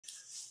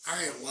All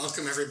right,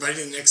 welcome everybody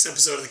to the next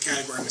episode of The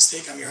Category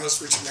Mistake. I'm your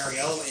host, Richard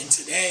Mariello, and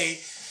today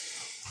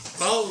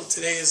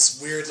is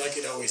weird like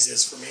it always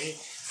is for me.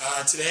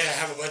 Today I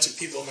have a bunch of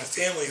people in my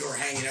family who are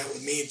hanging out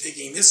with me and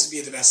thinking this would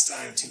be the best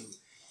time to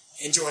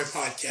enjoy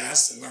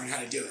podcasts and learn how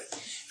to do it.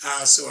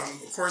 So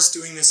I'm, of course,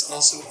 doing this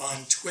also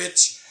on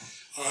Twitch,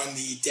 on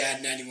the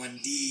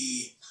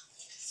Dad91D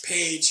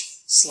page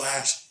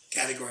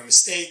 /Category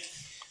Mistake.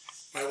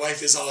 My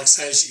wife is all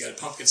excited. She got a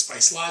pumpkin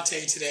spice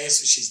latte today,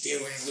 so she's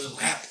doing a little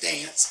lap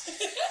dance.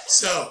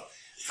 So,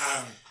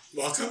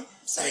 welcome.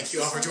 Thank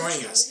you all for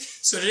joining us.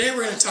 So today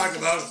we're going to talk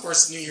about, of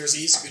course, New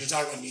Year's Eve. So we're going to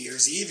talk about New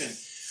Year's Eve and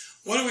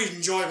what do we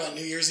enjoy about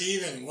New Year's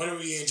Eve and what do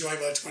we enjoy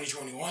about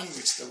 2021,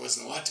 which there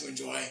wasn't a lot to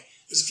enjoy.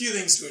 There's a few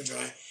things to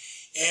enjoy.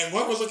 And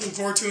what we're looking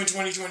forward to in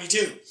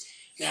 2022.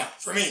 Now,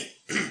 for me,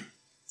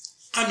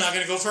 I'm not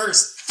going to go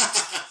first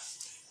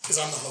because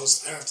I'm the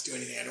host. I don't have to do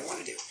anything I don't want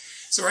to do.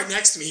 So right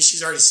next to me,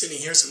 she's already sitting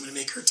here, so I'm going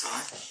to make her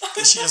talk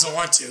because she doesn't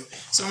want to.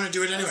 So I'm going to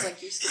do it anyway.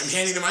 I'm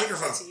handing the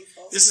microphone.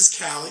 This is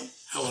Callie.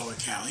 Hello,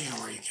 Callie.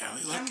 How are you,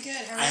 Callie? Look, I'm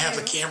good. How are you? I have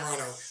a camera on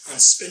a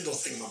spindle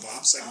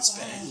thingamabob, so I can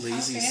spin it.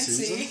 Lazy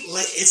Susan?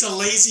 It's a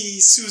Lazy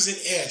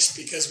Susan-ish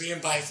because we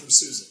didn't buy it from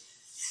Susan.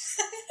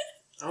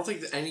 I don't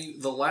think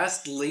the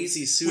last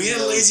Lazy Susan... We had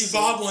a Lazy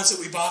Bob once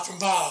that we bought from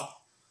Bob.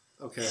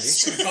 Okay.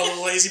 So we called it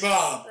a Lazy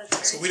Bob.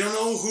 So we don't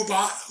know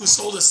who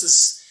sold us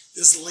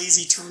this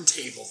lazy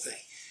turntable thing.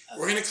 Okay.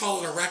 We're going to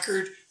call it a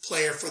record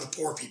player for the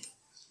poor people.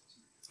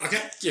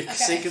 Okay? Yeah,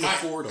 because they can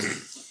afford them.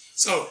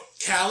 So,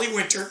 Callie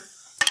Winter.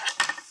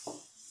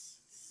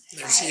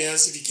 There she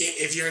is.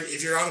 If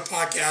you're on the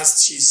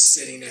podcast, she's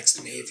sitting next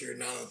to me. If you're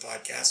not on the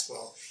podcast,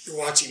 well, you're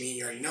watching me.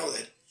 You already know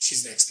that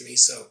she's next to me.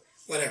 So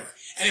whatever.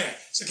 Anyway,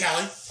 so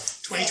Callie,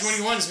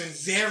 2021 has been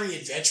very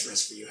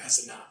adventurous for you, has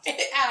it not?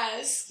 It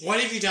has.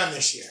 What have you done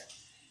this year?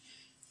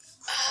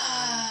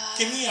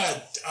 Give me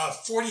a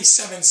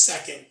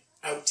 47-second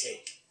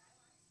outtake.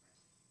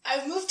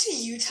 I moved to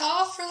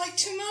Utah for like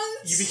 2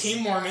 months. You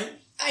became Mormon.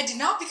 I did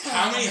not become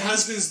How Mormon. many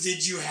husbands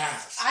did you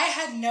have? I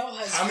had no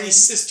husband. How many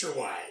sister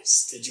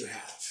wives did you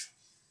have?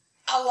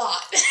 A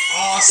lot.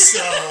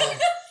 Awesome.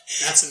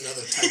 That's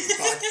another type of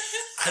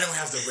podcast. I don't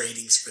have the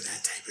ratings for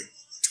that type of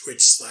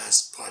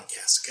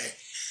Twitch/podcast, okay?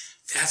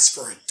 That's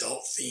for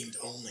adult-themed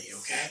only,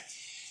 okay?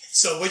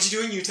 So what'd you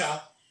do in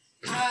Utah?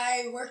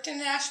 I worked in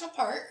a national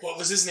park. What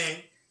was his name?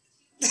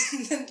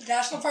 The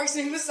national park's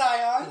name was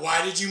Zion.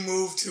 Why did you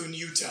move to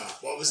Utah?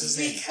 What was his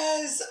name?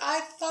 Because I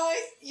thought,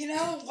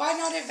 why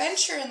not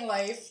adventure in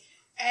life?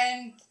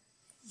 And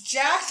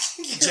Jack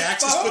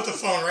just put the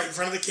phone right in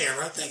front of the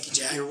camera. Thank you,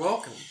 Jack. You're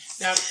welcome.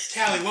 Now,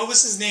 Callie, what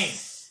was his name?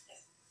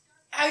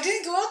 I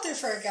didn't go out there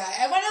for a guy.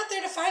 I went out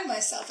there to find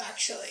myself,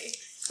 actually.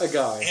 A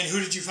guy. And who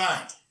did you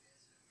find?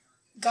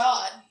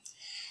 God.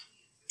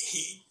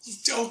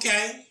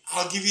 Okay,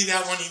 I'll give you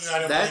that one even though I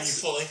don't believe you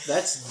fully.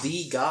 That's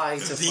the guy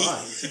to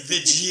find.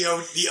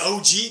 The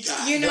OG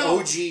guy. The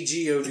OG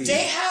G-O-D.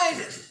 They had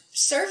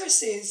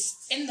services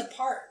in the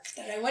park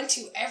that I went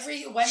to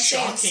every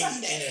Wednesday and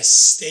Sunday. In a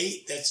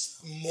state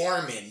that's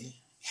Mormon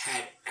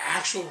had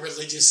actual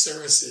religious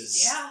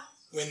services. Yeah.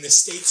 When the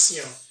state's,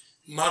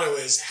 motto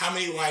is, how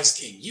many wives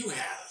can you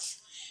have?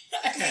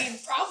 I mean,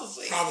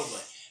 probably.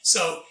 Probably.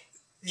 So,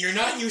 you're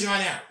not in Utah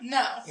now.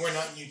 No. We're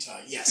not in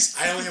Utah. Yes.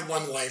 I only have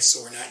one wife,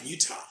 so we're not in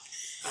Utah.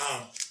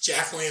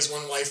 Jack only has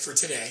one wife for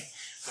today.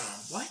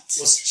 What?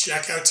 We'll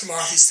check out tomorrow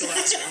if he still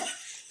has one.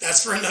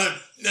 That's for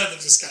another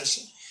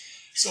discussion.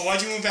 So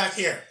why'd you move back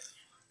here?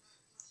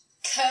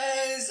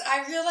 Because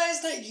I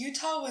realized that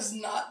Utah was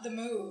not the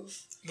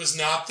move. Was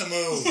not the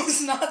move. It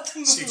was not the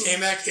move. So you came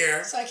back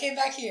here. So I came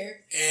back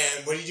here.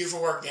 And what do you do for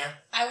work now?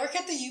 I work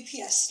at the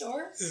UPS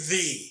store.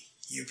 The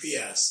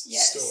UPS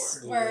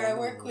store. Where I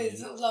work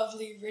with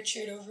lovely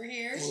Richard over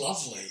here.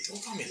 Lovely.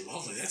 Don't call me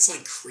lovely. That's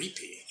like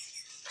creepy.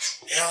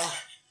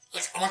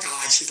 Like, oh my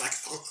God, she's like,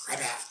 oh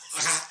crap.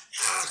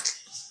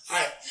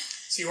 Alright.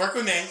 So you work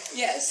with me.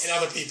 Yes. And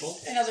other people.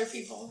 And other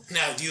people.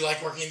 Now, do you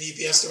like working in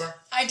the UPS store?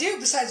 I do,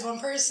 besides one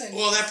person.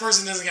 Well, that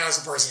person doesn't count as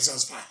a person, so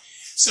it's fine.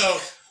 So,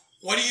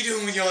 what are you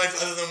doing with your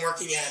life other than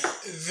working at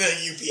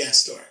the UPS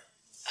store?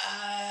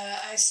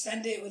 I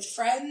spend it with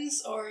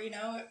friends or,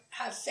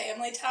 have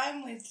family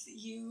time with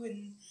you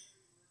and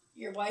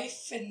your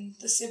wife and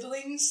the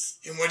siblings.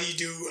 And what do you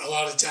do a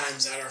lot of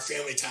times at our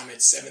family time at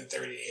 7:30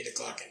 to 8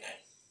 o'clock at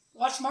night?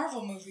 Watch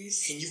Marvel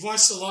movies. And you've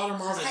watched a lot of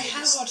Marvel movies. I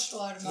have watched a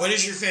lot of Marvel What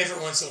is your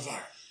favorite one so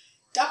far?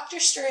 Doctor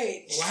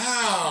Strange.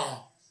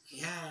 Wow.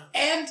 Yeah.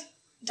 And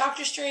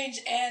Doctor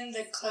Strange and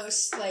the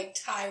close,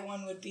 tie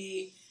one would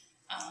be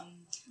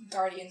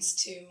Guardians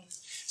 2.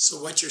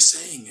 So what you're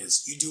saying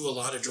is you do a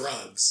lot of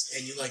drugs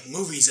and you like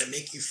movies that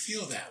make you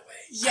feel that way.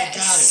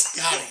 Yes.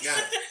 I got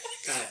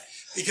it.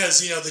 Because,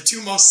 the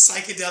two most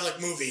psychedelic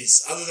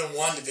movies, other than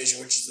WandaVision,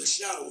 which is the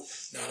show,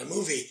 not a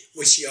movie,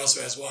 which she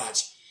also has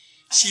watched.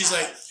 She's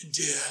like,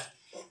 dude,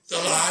 the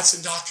lights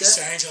and Doctor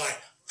Strange are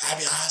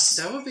fabulous.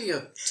 That would be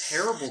a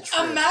terrible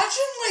trip.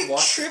 Imagine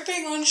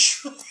tripping on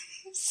shrooms.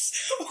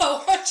 times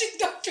while watching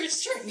Doctor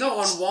Strange. No,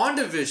 on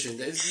WandaVision,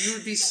 you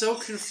would be so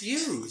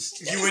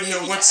confused. You wouldn't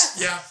know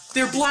what's... Yeah.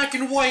 They're black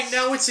and white,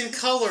 now it's in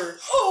color.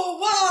 Oh,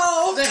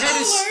 wow. The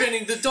head is color.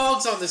 spinning, the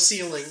dog's on the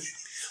ceiling.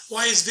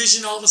 Why is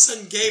Vision all of a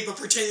sudden gay but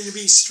pretending to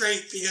be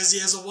straight because he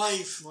has a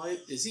wife? Why,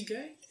 is he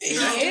gay? He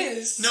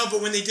is. No,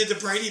 but when they did the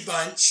Brady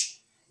Bunch...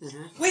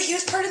 Mm-hmm. Wait, he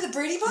was part of the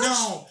Brady Bunch?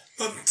 No,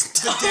 but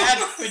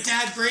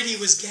Dad Brady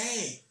was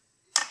gay.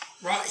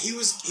 Right, he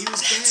was gay.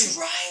 That's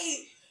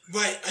right.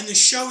 But on the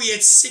show, he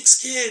had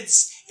 6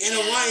 kids and a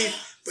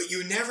wife, but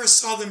you never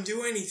saw them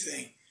do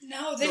anything.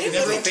 No, they No, didn't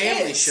never have a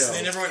family kids. show.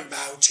 They never went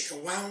bow chicka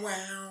wow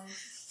wow.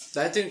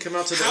 That didn't come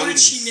out to the How 80s. did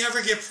she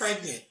never get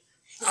pregnant?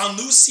 On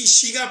Lucy,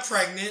 she got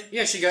pregnant.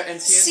 Yeah, she got NCNC.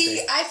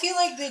 See, I feel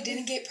like they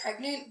didn't get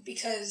pregnant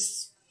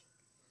because,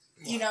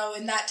 you know,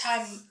 in that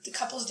time, the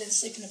couples didn't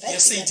sleep in a bed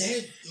Yes, together. they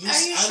did.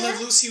 Are you I sure?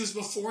 Love Lucy was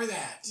before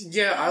that.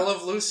 Yeah, I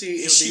Love Lucy.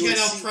 She got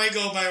El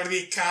Prego by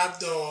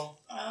Ricardo.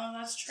 Oh,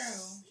 that's true.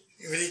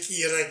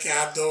 Ricky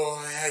Ricardo,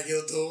 how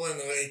you doing,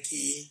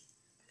 Ricky?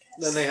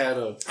 Then they had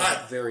a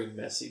Alright. very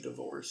messy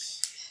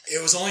divorce. It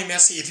was only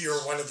messy if you were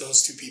one of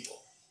those 2 people.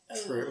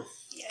 Oh, True.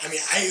 yes. I mean,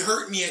 it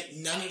hurt me at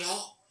none at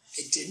all.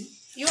 It didn't.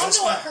 You That all was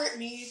know what fun. hurt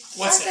me?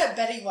 What's The fact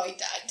that Betty White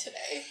died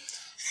today.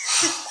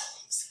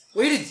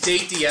 Way to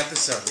date the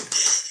episode.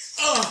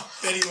 Oh,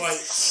 Betty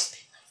White.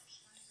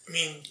 I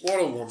mean,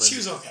 What a woman. she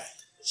was okay.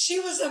 She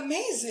was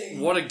amazing.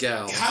 What a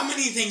gal. How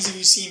many things have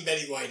you seen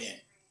Betty White in?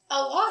 A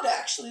lot,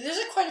 actually. There's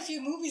quite a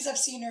few movies I've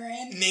seen her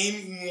in.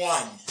 Name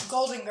one.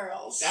 Golden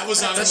Girls. That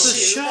was on That's a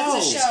show.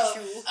 That's a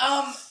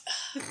show.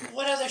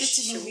 What other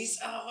movies?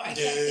 Oh, I can't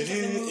think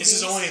of the movies. This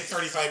is only a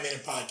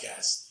 35-minute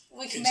podcast.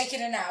 We can make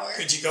it an hour.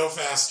 Could you go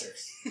faster?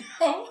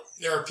 No.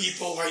 There are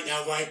people right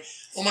now going,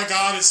 oh my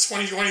God, it's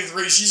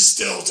 2023. She's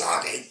still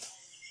talking.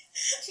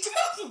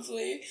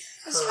 Probably.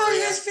 That's Hurry how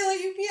you up. guys feel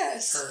at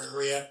UPS.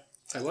 Hurry up.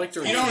 I liked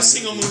her. You know a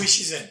single movie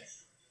she's in?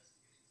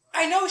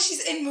 I know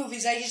she's in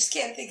movies. I just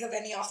can't think of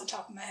any off the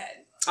top of my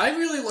head. I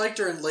really liked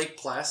her in Lake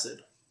Placid.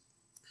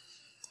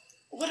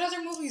 What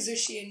other movies is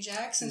she in,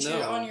 Jack? Since No.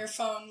 you're on your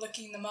phone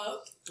looking them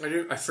up.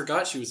 I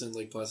forgot she was in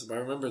Lake Placid, but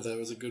I remember that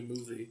was a good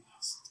movie.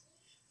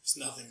 There's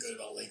nothing good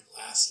about Lake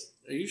Placid.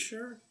 Are you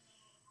sure?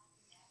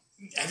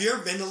 Have you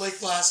ever been to Lake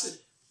Placid?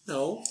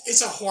 No.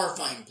 It's a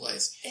horrifying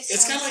place.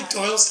 It's kind of like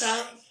horrifying.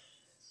 Doylestown,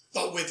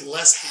 but with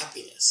less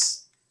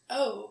happiness.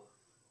 Oh.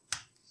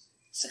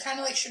 So kind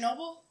of like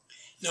Chernobyl?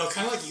 No,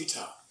 kind of like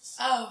Utah.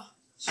 Oh.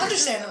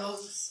 Understandable.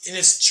 And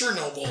it's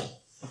Chernobyl.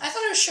 I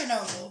thought it was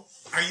Chernobyl.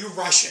 Are you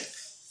Russian?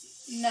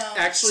 No.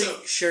 Actually, So-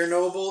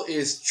 Chernobyl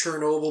is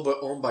Chernobyl, but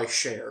owned by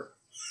Cher.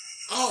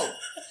 Oh.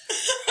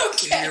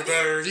 Okay. You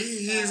better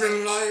leave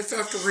life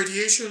after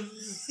radiation.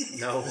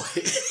 No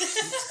way.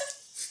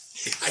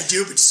 I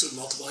do, but just with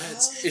multiple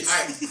heads. It's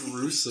All right.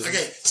 gruesome.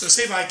 Okay, so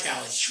say bye,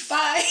 Callie.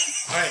 Bye.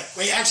 All right.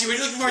 Wait, actually, what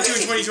are you looking forward to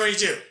in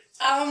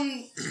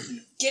 2022?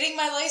 Getting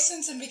my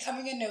license and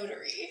becoming a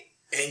notary.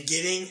 And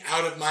getting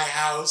out of my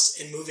house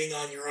and moving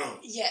on your own.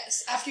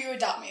 Yes, after you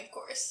adopt me, of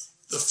course.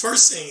 The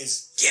first thing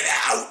is get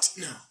out.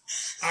 No.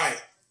 All right.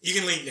 You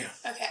can leave now.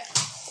 Okay.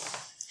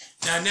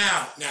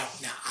 Now,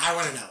 I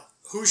want to know,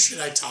 who should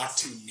I talk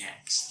to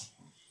next?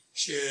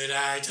 Should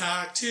I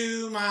talk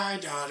to my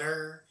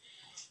daughter?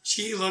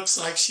 She looks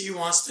like she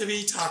wants to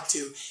be talked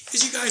to.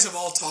 Because you guys have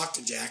all talked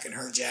to Jack and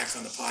heard Jack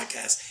on the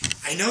podcast.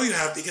 I know you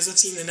have because I've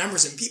seen the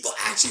numbers and people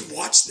actually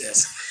watch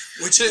this,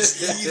 which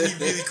is really,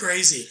 really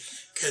crazy.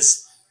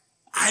 Because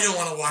I don't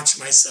want to watch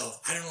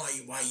myself. I don't know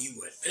why you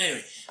would. But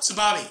anyway, so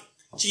Bobby,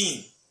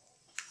 Jean.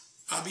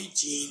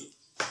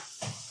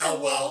 Oh,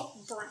 well.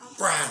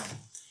 Brown.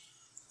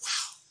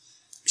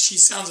 She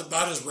sounds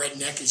about as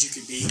redneck as you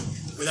could be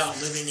without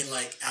living in,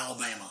 like,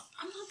 Alabama.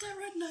 I'm not that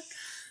redneck.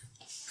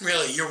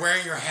 Really? You're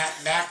wearing your hat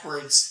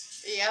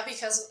backwards, Yeah,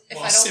 because if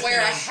While I don't sipping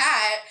wear a on-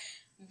 hat,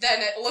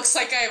 then it looks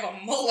like I have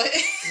a mullet.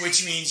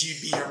 which means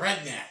you'd be a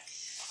redneck.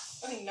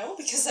 I mean, no,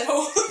 because I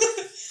don't.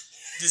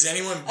 Does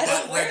anyone I but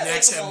don't wear, like,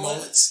 rednecks a have mullet.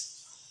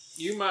 mullets?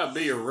 You might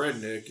be a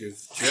redneck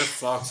if Jeff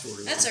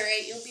Foxworthy. That's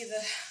alright, you'll be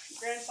the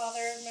grandfather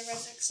of my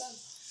redneck son.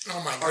 Oh,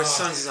 my God. Our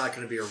son's not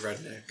going to be a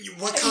redneck.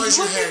 What color's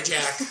your hair,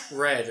 Jack?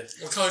 Red.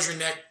 What color's your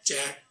neck,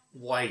 Jack?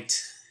 White.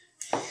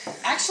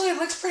 Actually, it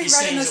looks pretty He's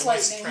red in saying he's this a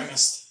white lightning.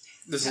 supremacist.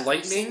 There's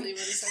Absolutely lightning. what he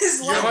said.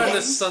 His You're lightning. on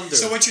the thunder.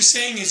 So what you're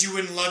saying is you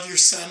wouldn't love your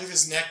son if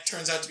his neck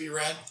turns out to be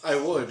red? I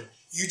would.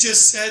 You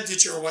just said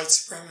that you're a white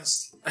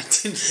supremacist. I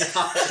did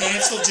not.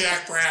 Cancel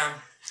Jack Brown.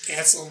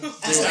 Cancel him.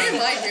 Stay in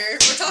line here.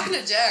 We're talking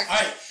to Jack. All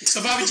right,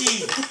 so Bobby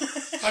Jean,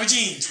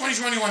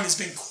 2021 has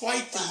been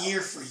quite the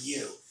year for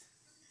you.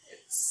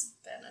 It's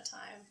been a time.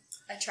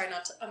 I'm trying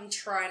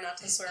not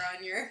to swear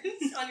on your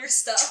on your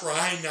stuff.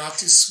 Try not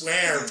to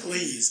swear,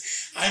 please.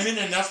 I'm in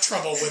enough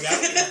trouble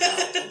without your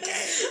help,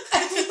 okay?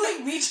 I feel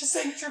like me just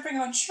saying tripping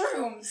on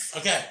shrooms.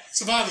 Okay,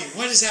 so Bobby,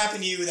 what has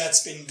happened to you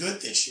that's been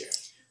good this year?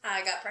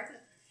 I got pregnant.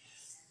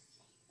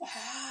 Wow.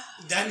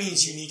 That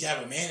means you need to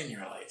have a man in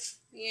your life.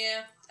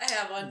 Yeah, I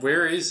have one.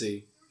 Where is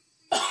he?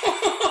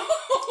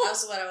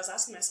 That's what I was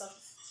asking myself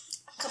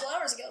a couple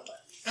hours ago, but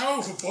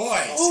Oh,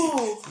 boy.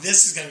 Ooh. See,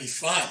 this is going to be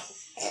fun.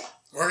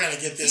 We're going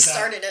to get He this out.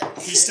 started it.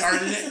 He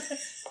started it?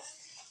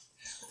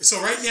 So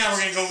right now we're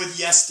going to go with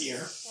yes, dear.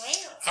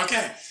 Wow.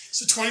 Okay.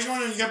 So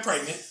 2021 you got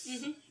pregnant.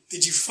 Mm-hmm.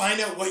 Did you find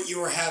out what you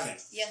were having?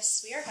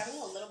 Yes, we are having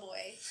a little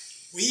boy.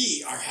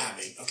 We are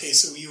having. Okay,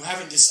 so you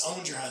haven't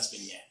disowned your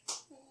husband yet.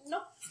 No.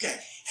 Okay.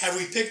 Have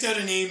we picked out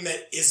a name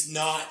that is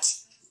not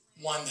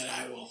one that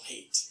I will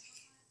hate?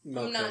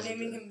 I'm not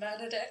naming him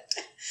Benedict.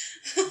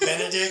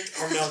 Benedict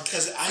or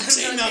Melchizedek? I'm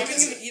saying I'm not naming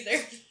Melchizedek. him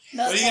either.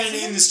 What are you going to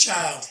name this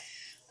child?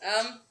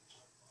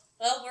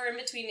 Well, we're in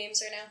between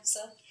names right now,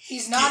 so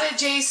He's not a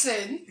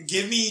Jason.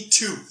 Give me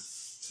two.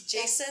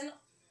 Jason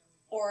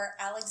or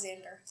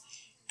Alexander.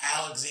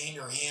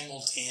 Alexander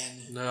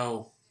Hamilton.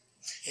 No.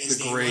 His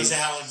The name great. was He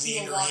will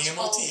Alexander watch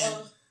all Hamilton.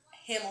 of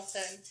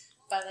Hamilton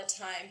by the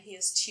time he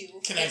is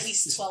 2, Can at I-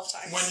 least 12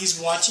 times. When he's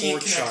watching Poor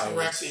it, can I child.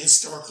 correct the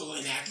historical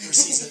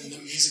inaccuracies in the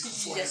musical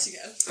form? Yes, you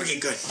can. Okay,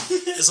 good.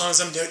 As long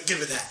as I'm good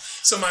with that.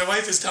 So my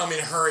wife is telling me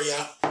to hurry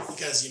up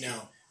because,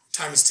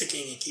 time is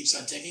ticking and keeps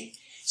on ticking.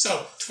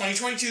 So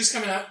 2022 is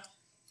coming up.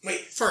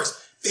 Wait, first,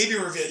 baby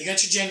reveal. You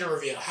got your gender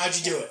reveal. How'd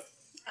you do it?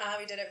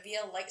 We did it via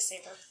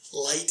lightsaber.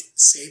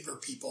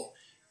 Lightsaber, people.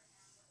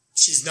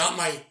 She's not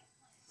my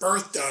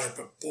birth daughter,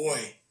 but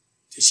boy,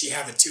 does she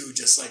have a two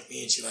just like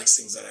me, and she likes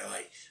things that I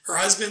like. Her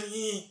husband,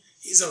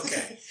 he's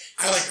okay.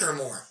 I like her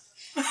more.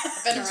 I've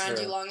been That's around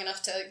fair. you long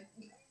enough to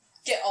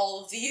get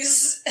all of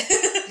these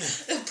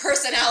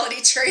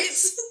personality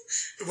traits.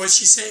 What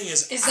she's saying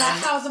is... Is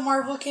that how the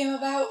marble came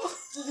about?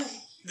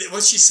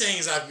 What she's saying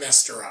is I've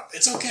messed her up.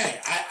 It's okay.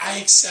 I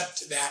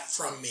accept that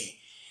from me.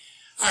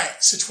 All right,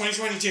 so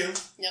 2022.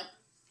 Yep.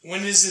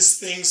 When is this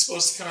thing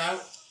supposed to come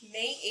out?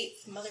 May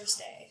 8th, Mother's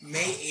Day.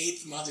 May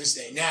 8th, Mother's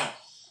Day. Now,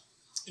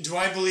 do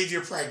I believe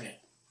you're pregnant?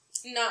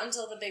 Not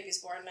until the baby's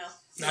born, no.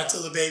 Not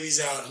till the baby's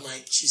out. I'm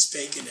like, she's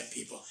faking it,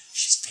 people.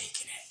 She's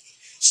faking it.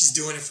 She's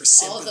doing it for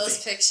sympathy. All of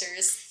those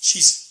pictures.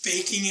 She's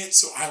faking it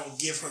so I will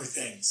give her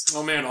things.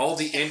 Oh man, all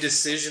the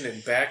indecision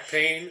and back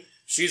pain.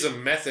 She's a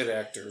method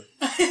actor.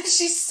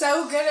 She's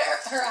so good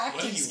at her What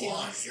acting do you skills.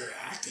 want? Your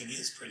acting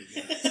is pretty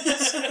good.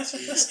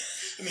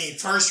 Jeez. I mean,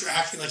 first you're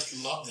acting like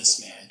you love this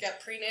man.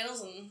 Got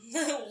prenatals and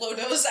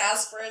low-dose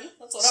aspirin.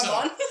 That's what So-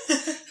 I'm on.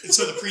 And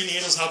so the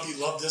prenatals help you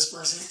love this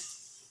person?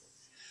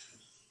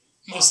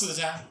 Most of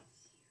the time?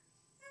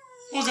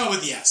 We'll go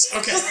with yes.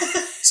 Okay.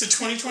 So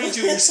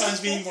 2022, your son's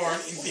being born,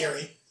 in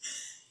theory.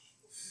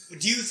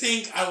 Do you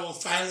think I will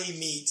finally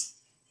meet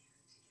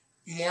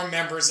more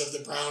members of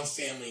the Brown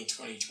family in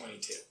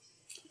 2022?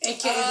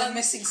 AKA the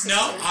missing sister.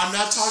 No, I'm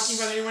not talking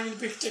about anyone in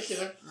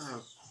particular.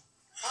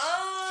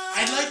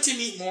 I'd I like to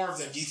meet more of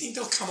them. Do you think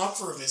they'll come up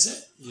for a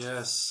visit?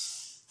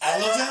 Yes. All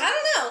of them?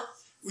 don't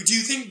know. Do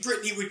you think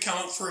Brittany would come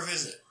up for a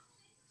visit?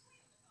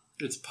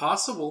 It's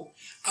possible.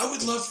 I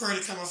would love for her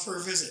to come up for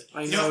a visit.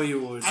 I know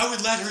you would. I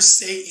would let her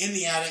stay in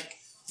the attic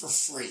for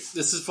free.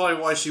 This is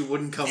probably why she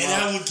wouldn't come And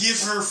up.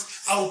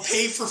 I will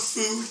pay for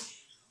food.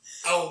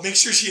 I will make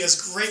sure she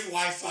has great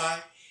Wi-Fi.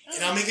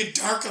 And I'll make it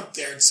dark up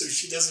there so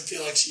she doesn't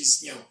feel like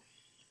she's,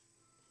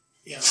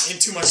 in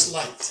too much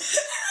light.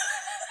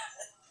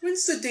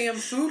 When's the damn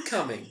food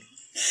coming?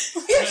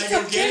 We have to Can I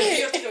go go get get it.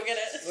 You have to go get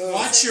it.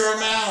 Watch your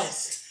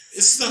mouth.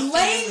 This is the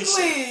family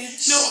show.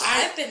 Language. No,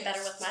 I've been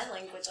better with my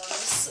language on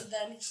this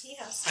than he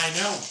has. I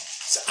know.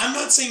 So I'm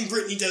not saying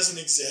Brittany doesn't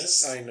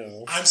exist. I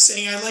know. I'm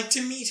saying I'd like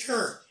to meet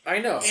her. I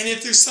know. And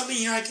if there's something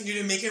here I can do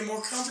to make it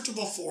more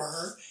comfortable for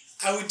her,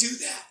 I would do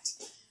that.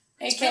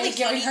 AKA really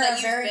giving funny her that a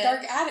you've very been-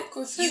 dark attic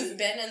with You've food.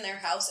 been in their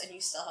house and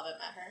you still haven't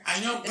met her. I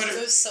know, but It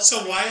was so so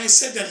funny. why I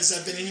said that is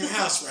I've been in your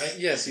house, right?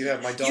 Yes, you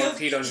have my dog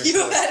peed on your You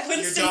foot. had Your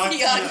Winston dog.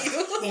 pee on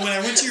you. Well, when I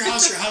went to your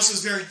house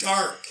was very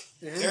dark,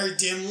 very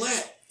dim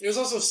lit. It was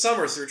also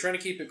summer, so we were trying to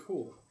keep it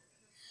cool.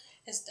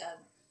 His dad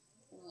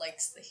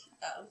likes the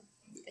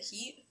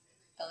heat.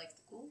 I like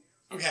the cool.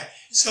 Okay,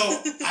 so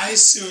I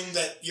assumed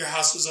that your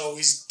house was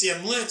always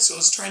dim lit, so I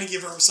was trying to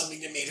give her something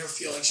that made her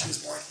feel like she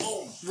was more at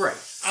home. Right.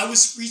 I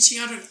was reaching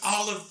out an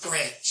olive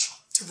branch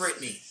to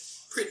Brittany.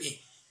 Brittany,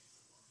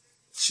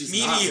 She's Me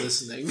to not you.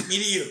 listening.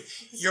 me to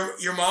you.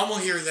 Your mom will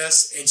hear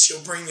this, and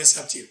she'll bring this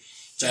up to you.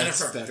 That's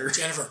Jennifer, better.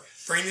 Jennifer,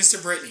 bring this to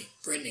Brittany.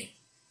 Brittany,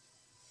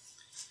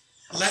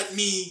 let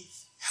me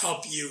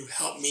help you.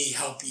 Help me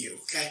help you.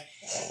 Okay,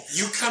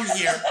 you come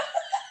here.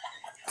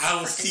 I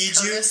will feed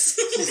you.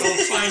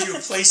 I'll find you a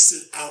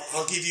place.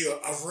 I'll give you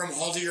a room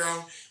all to your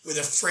own with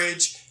a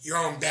fridge, your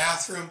own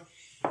bathroom.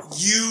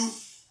 You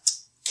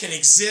can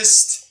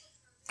exist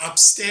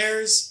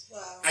upstairs.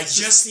 Wow. I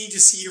just need to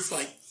see you for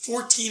like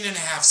 14 and a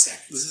half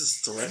seconds. This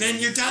is And threatening.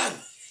 then you're done.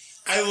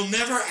 I will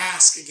never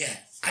ask again.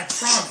 I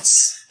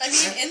promise. I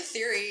mean, in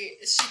theory,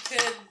 she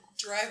could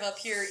drive up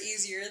here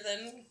easier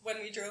than when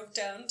we drove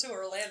down to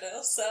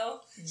Orlando,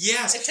 so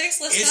Yes. it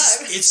takes less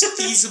time. It's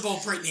feasible,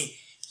 Brittany.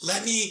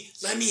 Let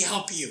me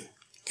help you.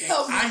 Okay?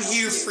 Help me I'm help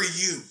here you. for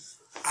you.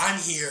 I'm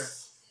here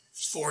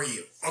for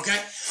you. Okay?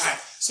 Alright.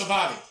 So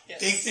Bobby, Yes.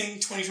 big thing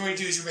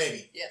 2022 is your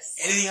baby. Yes.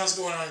 Anything else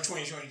going on in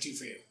 2022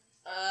 for you?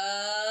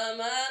 I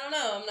don't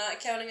know. I'm not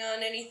counting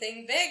on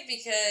anything big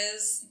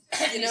because,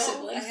 Your I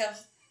sibling.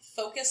 have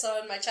focus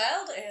on my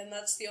child, and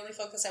that's the only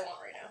focus I want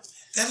right now.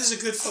 That is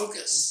a good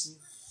focus.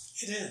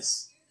 It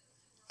is.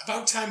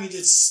 About time you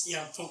did,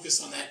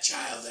 focus on that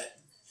child that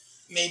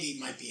maybe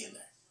might be in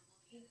there.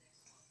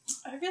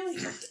 I really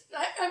hope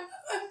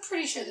I'm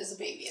pretty sure there's a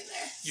baby in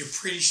there. You're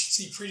pretty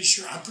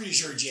sure. I'm pretty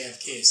sure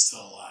JFK is still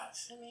alive.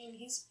 I mean,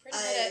 he's pretty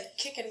good at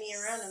kicking me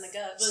around in the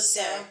guts. Was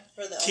So.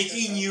 for the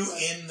Kicking you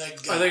in the I gut.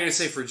 thought you were going to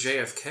say for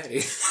JFK.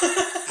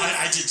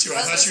 I did too.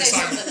 I thought she was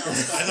talking.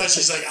 I thought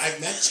she's like, I've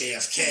met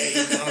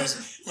JFK. And I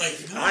was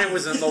like, no. I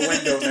was in the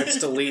window next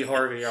to Lee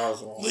Harvey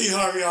Oswald. Lee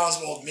Harvey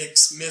Oswald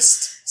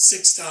missed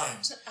 6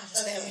 times. I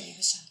was there when he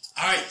was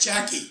shot. All right,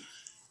 Jackie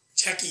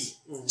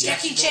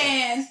Jackie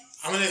Chan.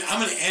 I'm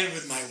gonna end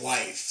with my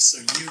wife, so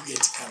you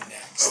get to come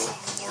next.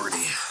 Oh,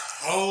 Lordy.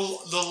 Oh,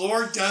 the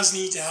Lord does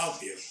need to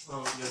help you.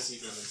 Oh, yes, he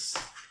does.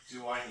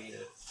 Do I need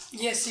it?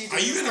 Yes, you do. Are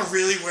you gonna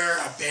really wear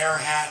a bear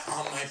hat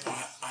on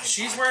my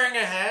She's podcast? wearing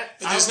a hat.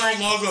 But there's no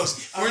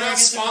logos. I'll We're bring not it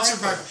to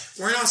sponsored by. breakfast.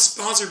 We're not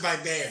sponsored by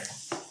Bear.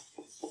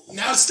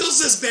 Now it still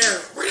says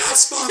Bear. We're not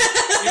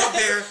sponsored.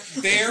 Bear.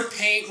 Bear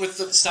paint with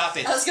the... Stop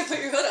it. I was gonna put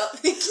your hood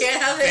up. You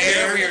can't have it.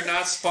 Bear, we are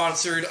not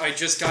sponsored. I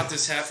just got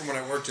this hat from when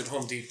I worked at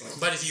Home Depot.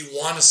 But if you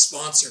want to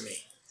sponsor me,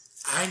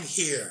 I'm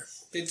here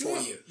They do for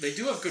have, you. They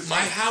do have good My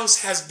paint.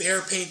 house has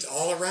bear paint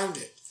all around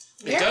it.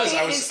 It does. Bear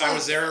I paint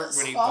was is there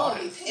when he bought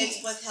quality it. paint.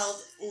 It's withheld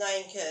 9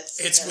 kids.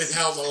 It's because-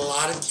 withheld a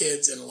lot of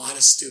kids and a lot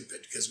of stupid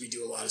because we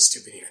do a lot of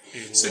stupid here.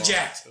 So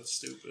Jack, So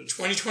stupid.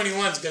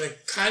 2021's been a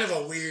kind of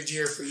a weird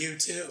year for you A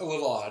too.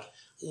 little odd.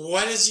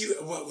 What is you?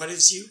 What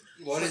is you?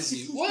 What is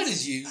you? What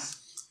is you?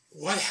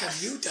 What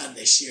have you done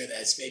this year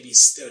that's maybe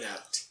stood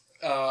out?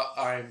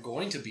 I'm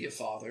going to be a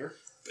father.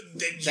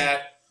 That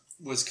That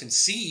was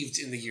conceived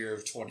in the year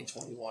of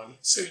 2021.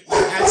 so you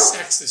had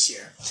sex this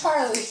year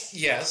Charlie.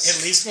 Yes.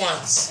 at least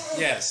once,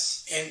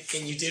 Yes.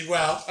 and you did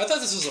well. I thought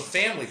this was a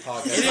family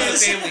podcast, It not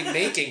is. a family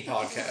making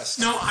podcast.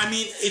 No, I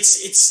mean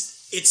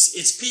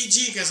it's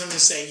PG because I'm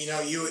just saying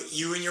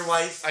you and your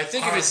wife. I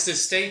think are, if it's to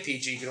stay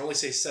PG, you can only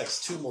say sex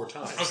 2 more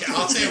times. okay,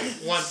 I'll say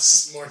it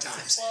once more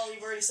times. Well,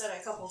 you've already said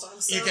it a couple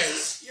times. So Okay.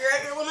 you're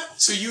at your limit.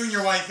 So you and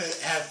your wife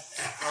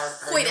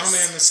are Coitus.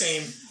 normally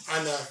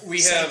on the We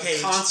same have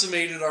page.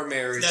 consummated our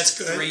marriage That's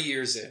good. 3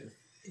 years in.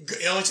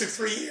 It only took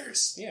 3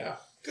 years. Yeah.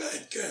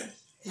 Good.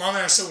 Mom and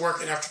I are still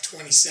working after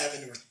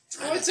 27. We're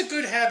trying Well, it's a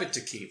good habit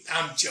to keep.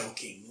 I'm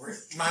joking.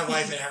 My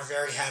wife and I are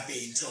very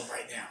happy until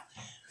right now.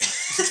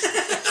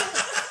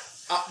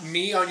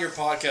 Me on your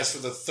podcast for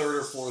the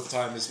 3rd or 4th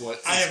time is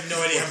what... I have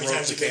no idea how what many broke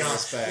times the you've been on.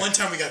 camel's back. One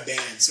time we got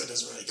banned, so it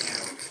doesn't really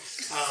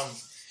count.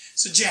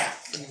 So Jack,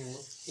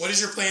 what is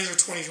your plans for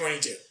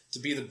 2022? To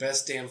be the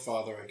best damn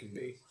father I can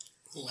be.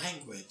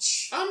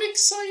 Language. I'm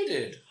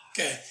excited.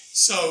 Okay,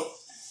 so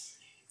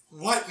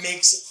what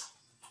makes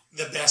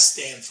the best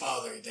damn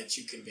father that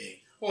you can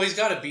be? Well, he's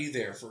got to be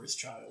there for his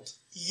child.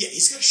 Yeah,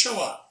 he's got to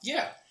show up.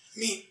 Yeah. I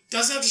mean,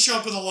 doesn't have to show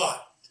up with a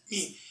lot. I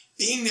mean,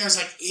 being there is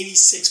like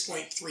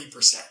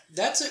 86.3%.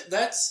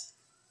 That's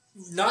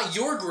not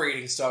your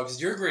grading style,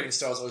 because your grading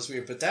style is always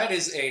weird, but that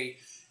is a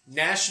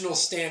national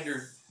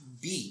standard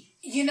B.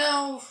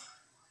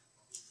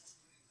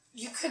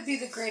 You could be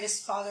the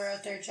greatest father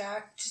out there,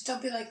 Jack. Just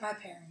don't be like my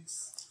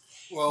parents.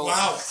 Well,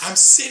 Wow, I'm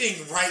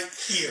sitting right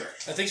here.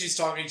 I think she's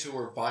talking to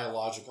her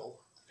biological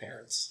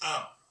parents.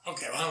 Oh,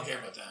 okay, well, I don't care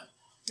about that.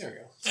 There we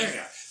go. There you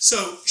go.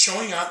 So,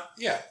 showing up,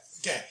 Yeah.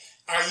 okay.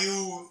 Are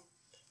you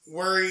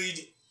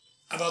worried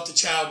about the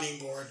child being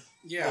born?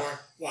 Yeah. Or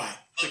why?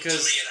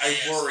 Because I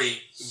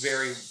worry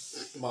very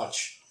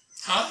much.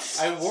 Huh?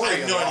 I worry I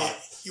have no a lot. idea.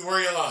 You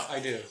worry a lot. I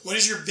do. What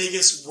is your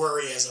biggest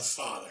worry as a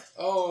father?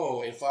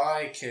 Oh, if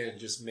I can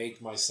just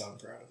make my son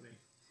proud of me.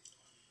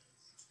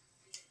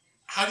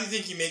 How do you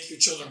think you make your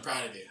children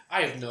proud of you?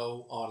 I have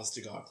no honest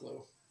to God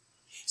clue.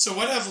 So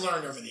what I've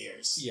learned over the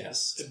years,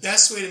 Yes. the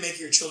best way to make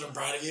your children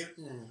proud of you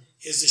Mm.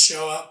 is to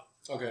show up,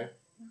 Okay.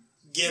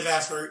 give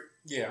effort,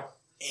 Yeah.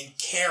 and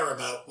care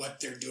about what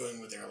they're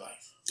doing with their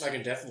life. I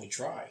can definitely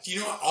try. Do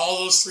you know what all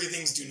those 3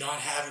 things do not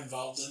have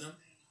involved in them?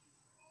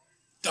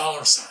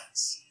 Dollar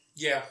signs.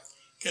 Yeah.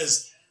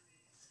 Because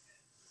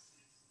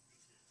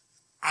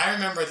I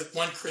remember that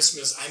one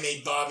Christmas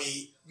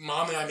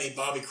Mom and I made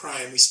Bobby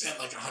cry, and we spent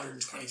like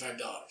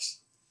 $125.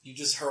 You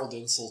just hurled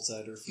insults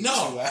at her for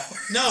No. 2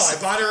 hours. No, I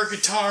bought her a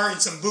guitar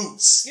and some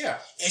boots, Yeah.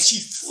 and she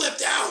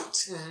flipped out.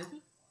 Mm-hmm.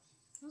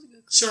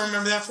 She'll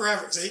remember that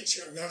forever. See,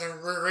 she'll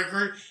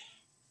remember.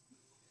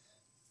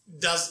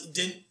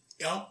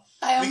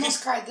 I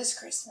almost cried this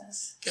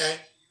Christmas. Okay,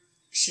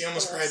 she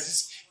almost cried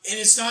this, and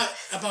it's not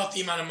about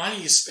the amount of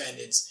money you spend.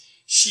 It's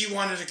she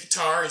wanted a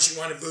guitar and she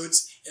wanted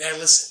boots, and I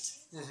listened.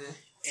 Mm-hmm.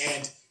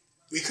 And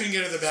we couldn't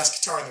get her the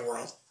best guitar in the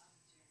world,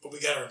 but we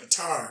got her a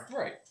guitar,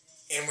 Right.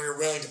 and we were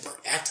willing to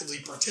actively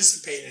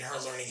participate in her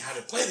learning how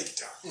to play the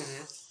guitar.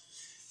 Mm-hmm.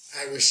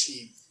 I wish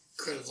she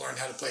could have learned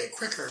how to play it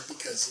quicker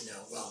because,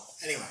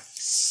 anyway.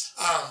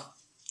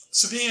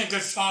 So being a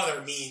good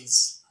father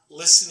means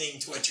listening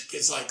to what your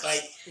kids like.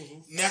 Like,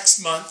 next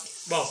month,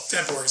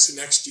 February, so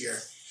next year,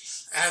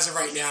 as of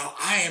right now,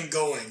 I am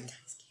going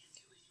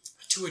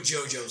to a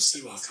JoJo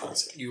Siwa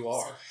concert. You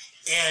are.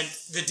 And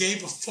the day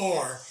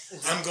before,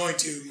 I'm going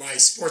to my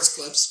Sports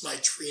Clips, my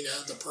Trina,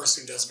 the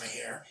person who does my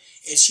hair,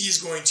 and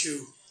she's going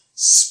to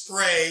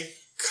spray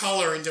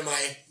color into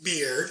my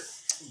beard.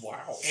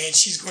 Wow. And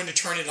she's going to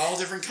turn it all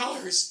different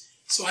colors.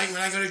 So when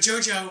I go to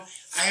JoJo,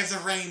 I have the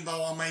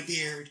rainbow on my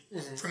beard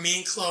for me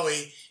and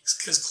Chloe,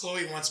 because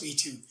Chloe wants me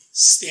to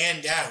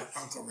stand out,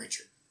 Uncle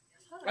Richard.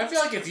 I feel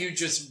like if you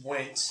just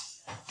went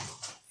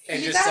and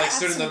You just gotta like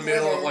stood in have the some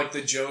middle of glitter. like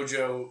the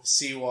JoJo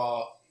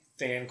Siwa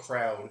fan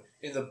crowd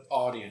in the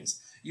audience,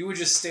 you would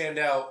just stand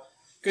out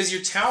because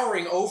you're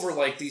towering over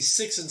like these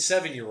 6 and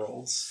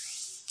 7-year-olds.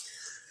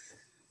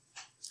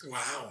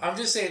 Wow. I'm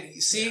just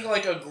saying, seeing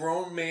like a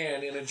grown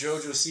man in a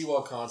JoJo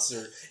Siwa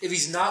concert, if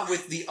he's not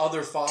with the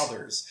other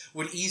fathers,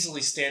 would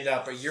easily stand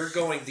out. But you're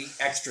going the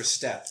extra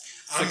step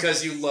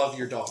because you love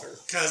your daughter.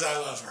 Because I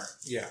love her.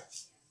 Yeah,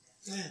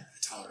 I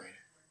tolerate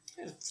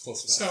her. it's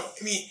close enough. So,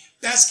 I mean,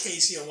 best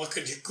case, what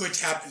could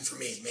happen for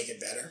me to make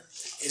it better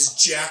is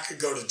Jack could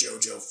go to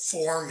JoJo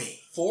for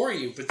me. For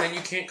you, but then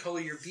you can't color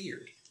your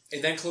beard,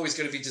 and then Chloe's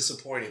going to be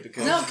disappointed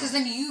because No, because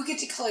then you get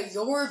to color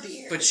your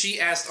beard. But she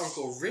asked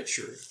Uncle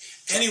Richard.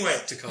 Anyway,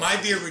 To color.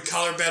 my beard would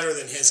color better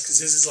than his because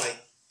his is like.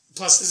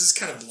 Plus, this is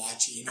kind of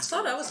blotchy. I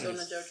thought I was going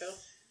to JoJo.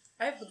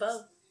 I have the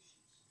bow.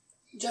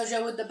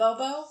 JoJo with the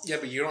bobo? Yeah,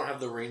 but you don't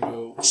have the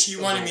rainbow. She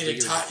wanted me to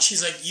beard. tie.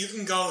 She's like, you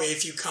can go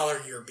if you color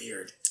your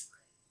beard.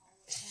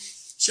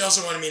 She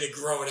also wanted me to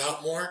grow it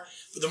out more.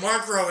 But the more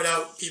I grow it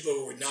out, people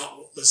who are not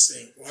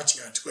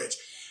watching on Twitch,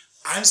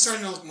 I'm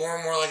starting to look more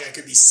and more like I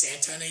could be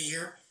Santa in a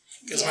year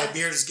because my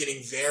beard is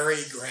getting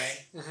very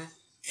gray, and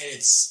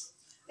it's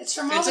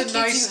from all the It's kids a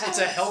nice, you have. it's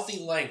a healthy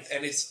length,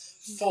 and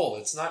it's full.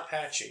 It's not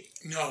patchy.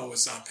 no,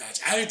 it's not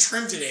patchy. I had a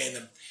trim today,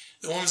 and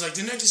the woman's like,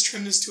 "Didn't I just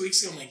trim this 2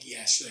 weeks ago?" I'm like,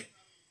 "Yeah." She's like,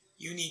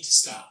 "You need to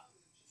stop."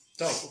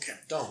 Don't. Okay.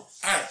 Don't. All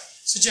right.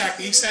 So Jack,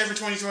 are you excited for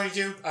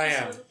 2022? I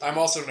am. I'm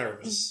also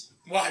nervous.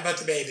 Why about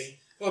the baby?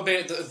 Well,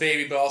 the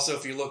baby, but also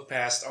if you look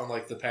past on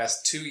like the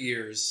past 2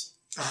 years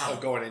Uh-huh.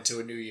 of going into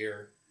a new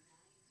year,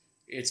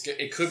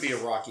 it could be a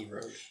rocky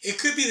road. It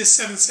could be the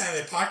seventh sign of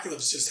the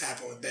apocalypse just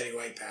happened with Betty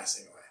White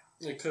passing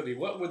away. It could be.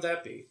 What would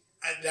that be?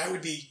 That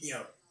would be,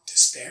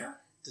 despair.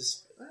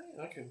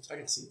 I can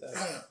see I that.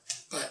 don't know.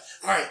 But,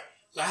 all right,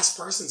 last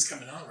person's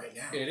coming on right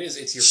now. It is.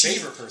 It's your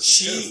favorite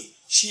person too.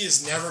 She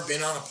has never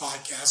been on a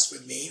podcast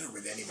with me or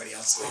with anybody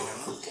else that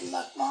I know. Good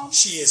luck, Mom.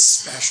 She is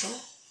special.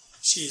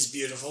 She is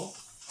beautiful.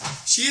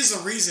 She is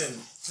the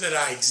reason that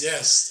I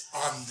exist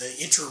on the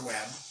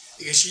interweb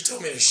because she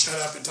told me to shut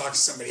up and talk to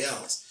somebody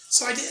else.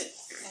 So I did.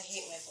 I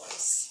hate my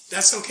voice.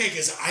 That's okay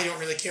because I don't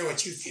really care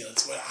what you feel.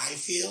 It's what I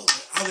feel,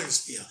 what others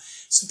feel.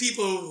 So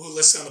people who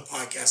listen on the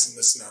podcast and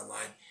listen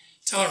online,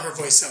 tell her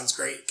voice sounds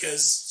great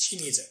because she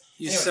needs it.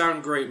 You Anyway,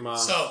 sound great, Mom.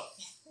 So,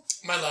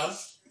 my love,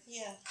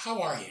 Yeah,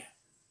 how are you?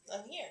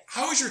 I'm here.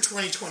 How was your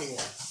 2021?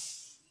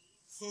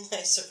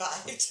 I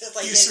survived.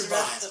 Like You the survived.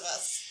 rest of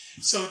us.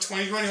 So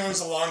 2021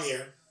 was a long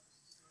year.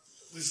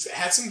 We've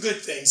had some good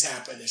things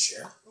happen this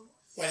year.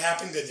 What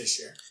happened good this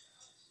year?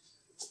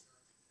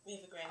 We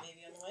have a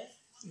grandbaby on the way.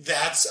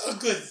 That's a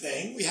good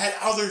thing. We had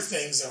other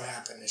things that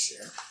happened this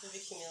year. We've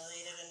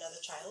accumulated another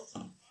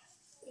child.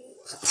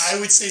 I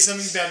would say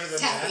something better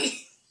than that.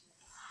 Tabby.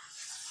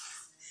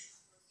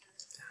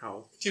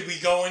 How? Did we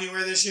go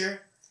anywhere this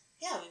year?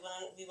 Yeah,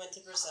 we went to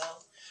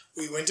Brazil.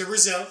 We went to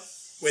Brazil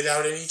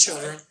without any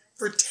children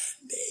for 10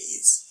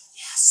 days.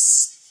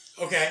 Yes.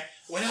 Okay.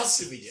 What else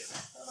did we do?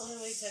 Well, then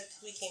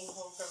we came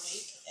home for a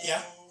week and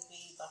Yeah.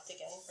 we left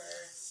again for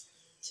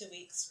 2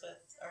 weeks with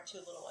our 2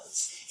 little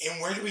ones.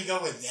 And where do we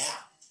go with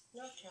that?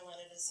 North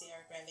Carolina to see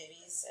our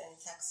grandbabies and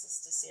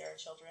Texas to see our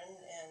children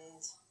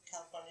and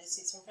California to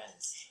see some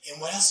friends. And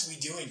what else did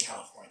we do in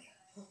California?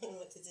 We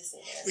went to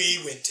Disneyland.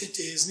 We went to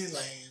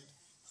Disneyland.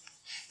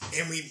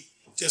 And we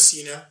just,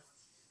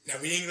 now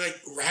we didn't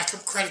rack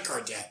up credit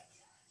card debt.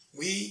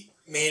 We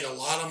made a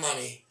lot of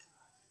money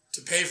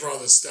to pay for all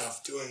this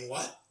stuff. Doing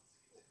what?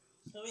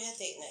 Well, we had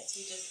date nights.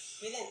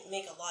 We didn't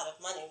make a lot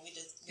of money.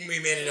 We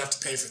made enough to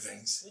pay for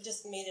things. We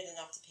just made it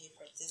enough to pay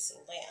for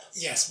Disneyland.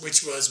 Yes,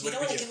 which was We what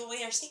don't did want we to do? give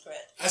away our secret.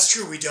 That's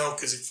true, we don't,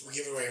 because if we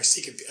give away our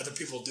secret, other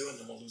people do it, and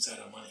then we'll lose out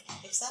on money.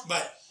 Exactly.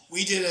 But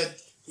we did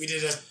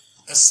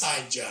a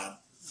side job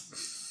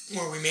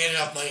where we made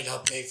enough money to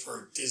help pay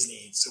for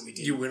Disney, so we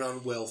did. You went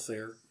on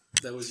welfare.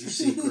 That was your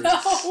secret.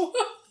 No.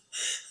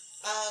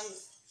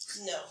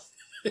 No.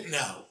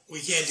 No,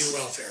 we can't do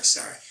welfare,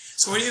 sorry.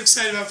 So what are you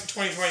excited about for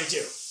 2022?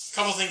 A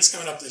couple things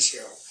coming up this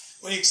year.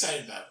 What are you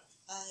excited about?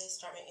 I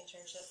start my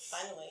internship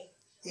finally.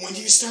 When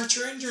do you start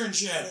your In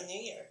internship? the new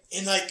year.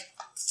 In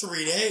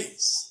 3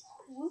 days.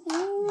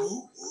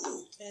 Woo-woo.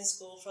 Been in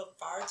school for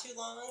far too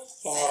long.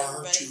 Far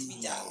I'm ready too to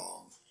be done.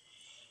 long.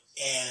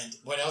 And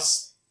what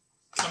else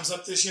comes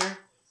up this year?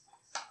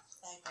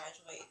 I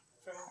graduate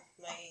for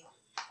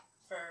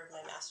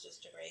my master's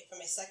degree, for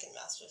my second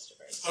master's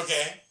degree.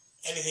 Okay.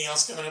 Anything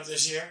else coming up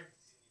this year?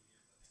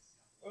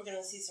 We're going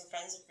to see some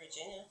friends in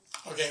Virginia.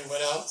 Okay,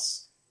 what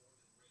else?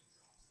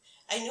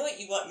 I know what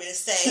you want me to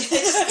say. I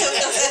just don't know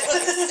if I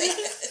want to say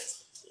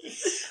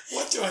it.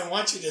 What do I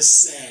want you to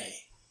say?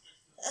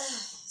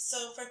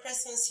 So for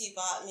Christmas, he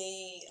bought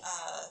me.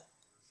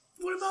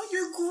 What about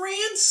your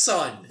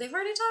grandson? They've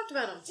already talked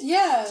about him.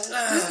 Yeah.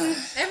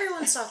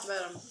 Everyone's talked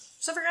about him.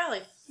 Except for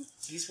Allie.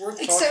 He's worth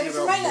Except talking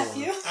for about my more.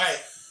 nephew. All right.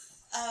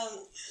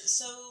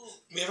 So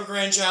We have a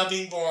grandchild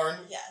being born.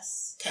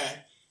 yes, Okay.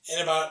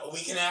 And about a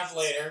week and a half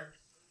later,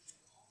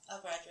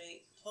 I'll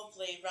graduate.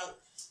 Hopefully, around.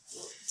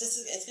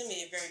 It's going to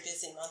be a very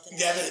busy month. In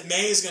yeah,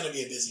 May. May is going to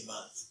be a busy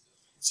month.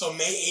 So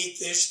May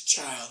 8th-ish,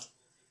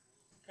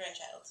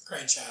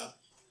 grandchild.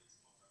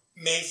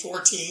 May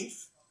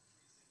 14th,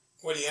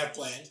 what do you have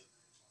planned?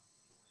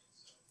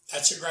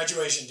 That's your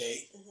graduation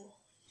date. Mm-hmm.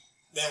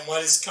 Then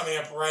what is coming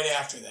up right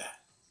after that?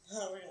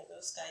 Oh, we're going to go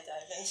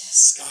skydiving.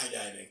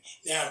 Skydiving.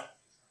 Now,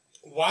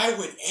 why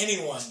would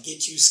anyone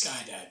get you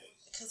skydiving?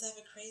 Because I have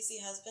a crazy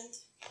husband.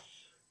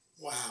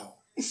 Wow.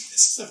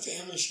 This is a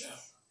family show.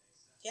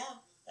 Yeah,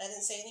 I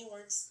didn't say any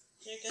words.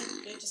 You're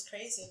good. You're just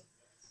crazy.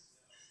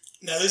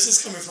 Now, this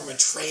is coming from a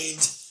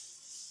trained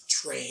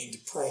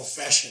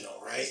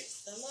professional, right?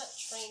 I'm not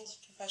trained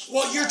professional.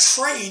 Well, you're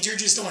trained. You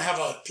just don't have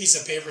a piece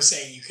of paper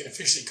saying you can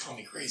officially call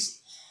me crazy.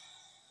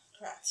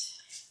 Correct.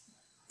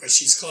 But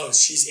she's close.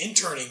 She's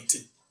interning to.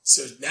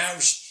 So now,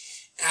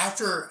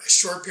 after a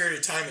short period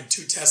of time and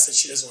 2 tests that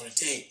she doesn't want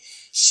to take,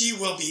 she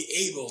will be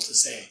able to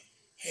say,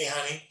 "Hey,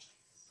 honey,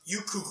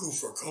 you cuckoo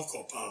for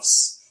Cocoa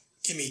Puffs.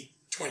 Give me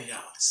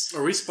 $20."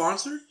 Are we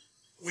sponsored?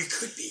 We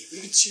could be.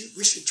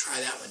 We should try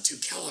that one too.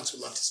 Kellogg's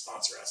would love to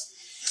sponsor us.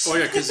 Oh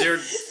yeah, because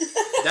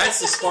that's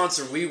the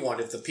sponsor we want.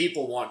 If the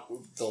people want,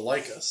 they'll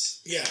like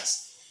us.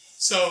 Yes.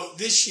 So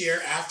this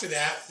year, after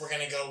that, we're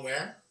going to go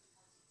where?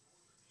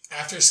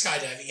 After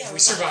skydiving, if we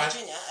survive.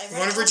 We're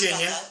going to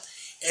Virginia.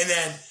 And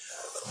then,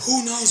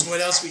 who knows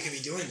what else we could be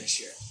doing this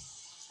year?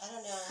 I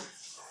don't know.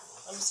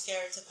 I'm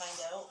scared to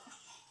find out.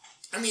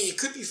 I mean, it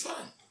could be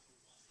fun.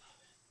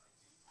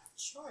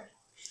 Sure.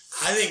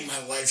 I think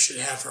my wife should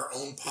have her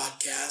own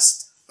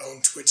podcast,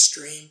 own Twitch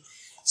stream,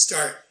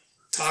 start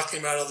talking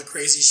about all the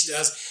crazy she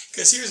does.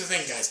 Because here's the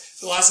thing, guys.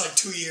 For the last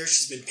 2 years,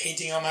 she's been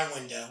painting on my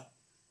window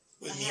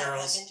with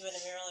murals. I've been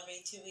doing a mural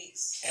every 2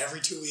 weeks.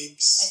 Every 2 I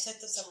weeks. took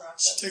the summer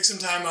off. She took some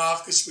time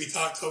off because we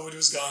thought COVID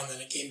was gone,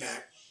 then it came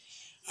back.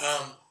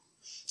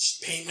 She's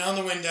painting on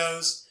the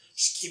windows.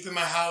 She's keeping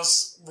my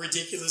house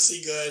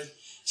ridiculously good.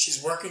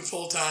 She's working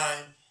full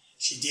time.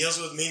 She deals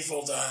with me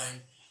full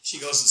time. She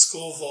goes to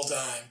school full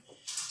time.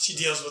 She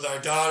deals with our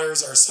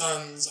daughters, our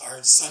sons,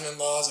 our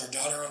son-in-laws, our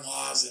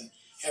daughter-in-laws, and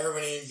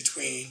everybody in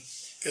between,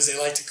 because they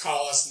like to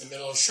call us in the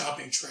middle of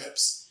shopping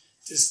trips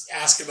to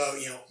ask about,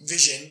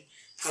 vision,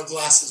 how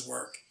glasses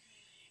work.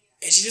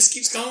 And she just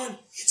keeps going.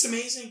 It's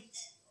amazing.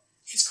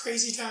 It's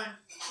crazy time.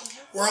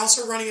 We're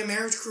also running a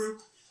marriage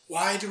group.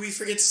 Why do we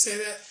forget to say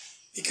that?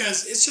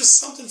 Because it's just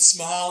something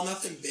small,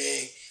 nothing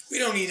big. We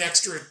don't need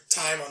extra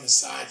time on the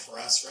side for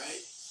us,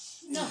 right?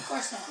 No, of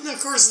course not. No,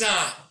 of course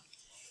not.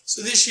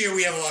 So this year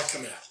we have a lot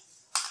coming up.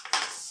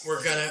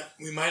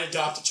 We might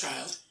adopt a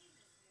child.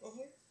 Mm-hmm.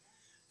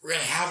 We're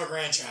going to have a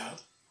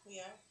grandchild, We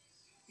are.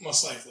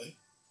 most likely.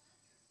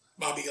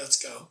 Bobby, let's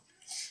go.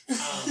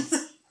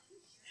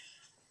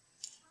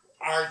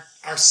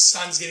 Our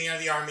son's getting out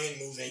of the Army and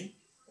moving.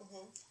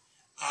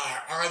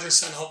 Mm-hmm. Our other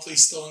son hopefully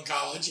still in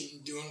college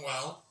and doing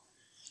well.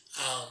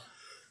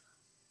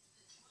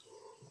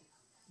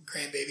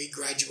 Grandbaby,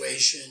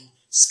 graduation,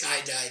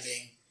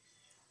 skydiving.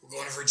 We're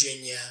going to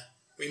Virginia.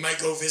 We might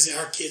go visit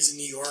our kids in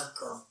New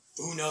York or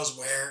who knows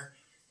where.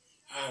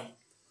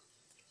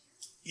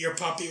 Your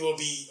puppy will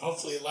be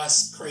hopefully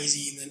less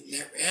crazy.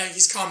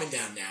 He's calming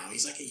down now.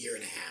 He's like 1.5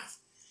 years.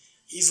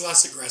 He's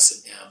less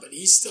aggressive now, but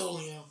he's still,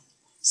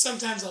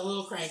 sometimes a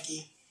little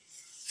cranky.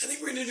 I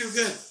think we're going to do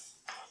good.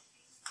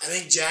 I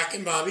think Jack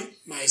and Bobby,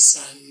 my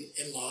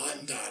son-in-law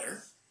and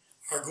daughter,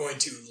 are going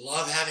to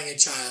love having a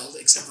child,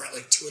 except for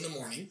at 2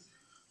 a.m.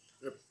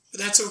 Yep.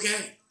 But that's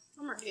okay.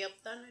 I'm already up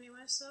then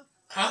anyway, so.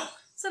 Huh?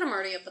 Said I'm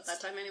already up at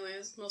that time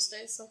anyways, most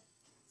days, so.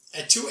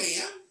 At 2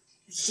 a.m.?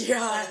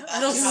 Yeah, I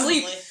don't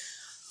sleep.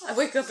 I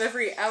wake up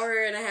every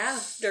hour and a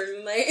half during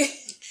the night.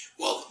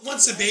 Well,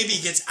 once the baby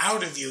gets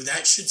out of you,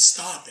 that should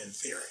stop in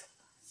theory.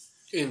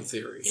 In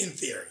theory. In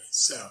theory,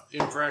 so.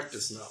 In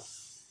practice, no.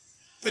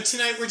 But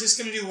tonight, we're just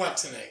going to do what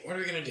tonight? What are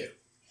we going to do?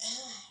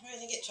 We're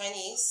going to get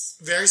Chinese.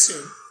 Very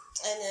soon.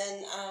 And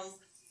then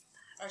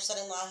our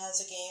son-in-law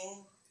has a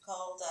game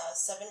called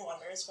Seven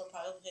Wonders. We'll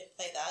probably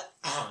play that.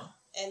 Uh-huh.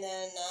 And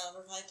then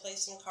we'll probably play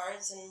some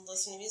cards and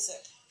listen to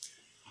music.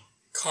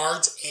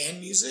 Cards and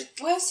music?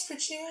 West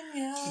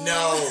Virginia.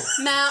 No.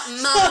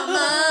 Mountain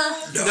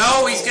Mama.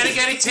 No, he's gonna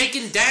get it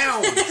taken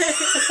down.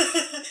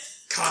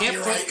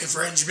 Copyright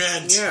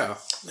infringement. Yeah.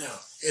 No,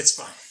 it's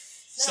fine.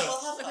 No,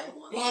 we'll have fun.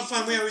 We'll have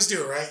fun. We always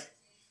do, right?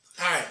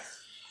 All right.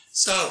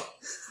 So,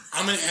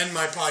 I'm going to end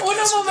my podcast Uno with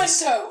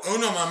this. momento.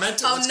 Uno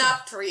momento. Oh, Let's go.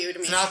 not for you to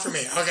me. Not for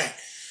me. Okay.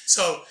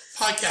 So,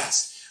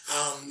 podcast.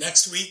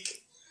 Next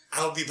week,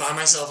 I'll be by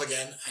myself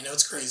again. I know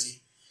it's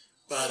crazy.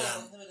 But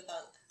Who would have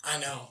thought? I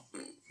know.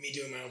 Me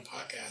doing my own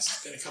podcast.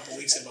 It's been a couple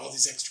weeks of all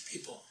these extra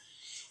people.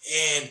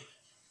 And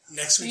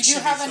next week You should do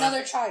be have fun.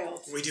 another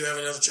child. We do have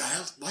another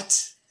child?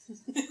 What?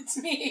 It's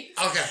me.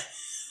 Okay.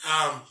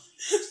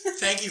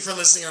 Thank you for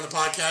listening on the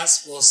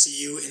podcast. We'll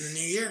see you in the new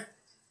year.